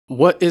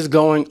What is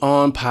going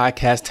on,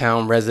 Podcast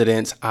Town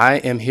residents? I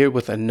am here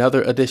with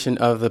another edition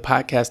of the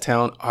Podcast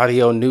Town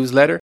audio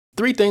newsletter.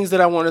 3 things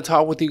that I want to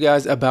talk with you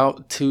guys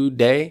about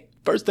today.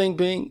 First thing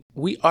being,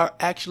 we are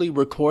actually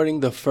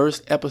recording the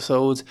first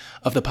episodes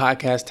of the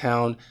Podcast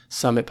Town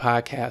Summit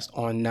podcast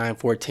on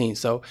 9/14.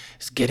 So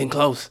it's getting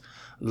close.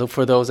 Look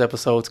for those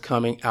episodes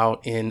coming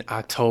out in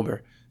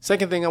October.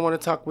 Second thing I want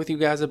to talk with you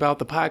guys about,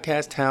 the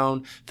Podcast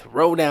Town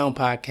Throwdown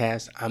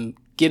podcast. I'm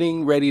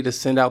getting ready to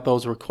send out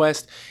those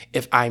requests.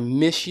 If I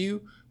miss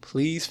you,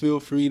 please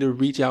feel free to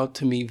reach out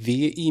to me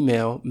via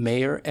email,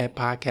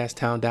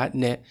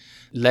 mayor@podcasttown.net,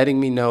 letting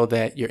me know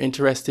that you're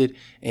interested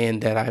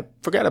and that I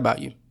forgot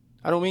about you.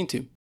 I don't mean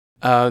to.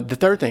 The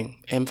third thing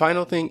and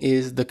final thing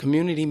is the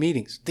community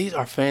meetings. These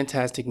are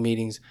fantastic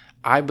meetings.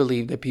 I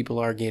believe that people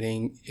are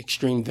getting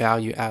extreme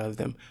value out of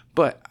them,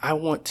 but I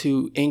want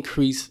to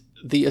increase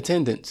the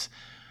attendance.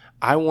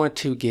 I want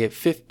to get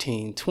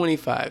 15,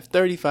 25,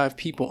 35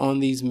 people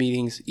on these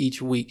meetings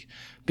each week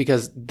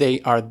because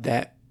they are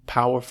that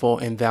powerful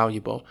and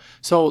valuable.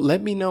 So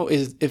let me know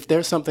if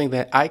there's something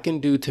that I can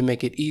do to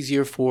make it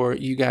easier for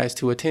you guys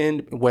to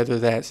attend, whether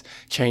that's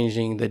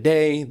changing the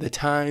day, the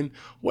time,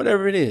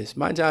 whatever it is.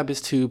 My job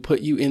is to put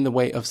you in the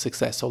way of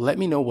success. So let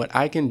me know what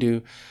I can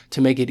do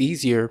to make it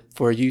easier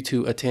for you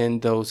to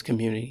attend those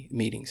community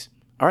meetings.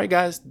 All right,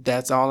 guys,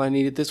 that's all I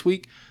needed this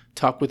week.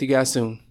 Talk with you guys soon.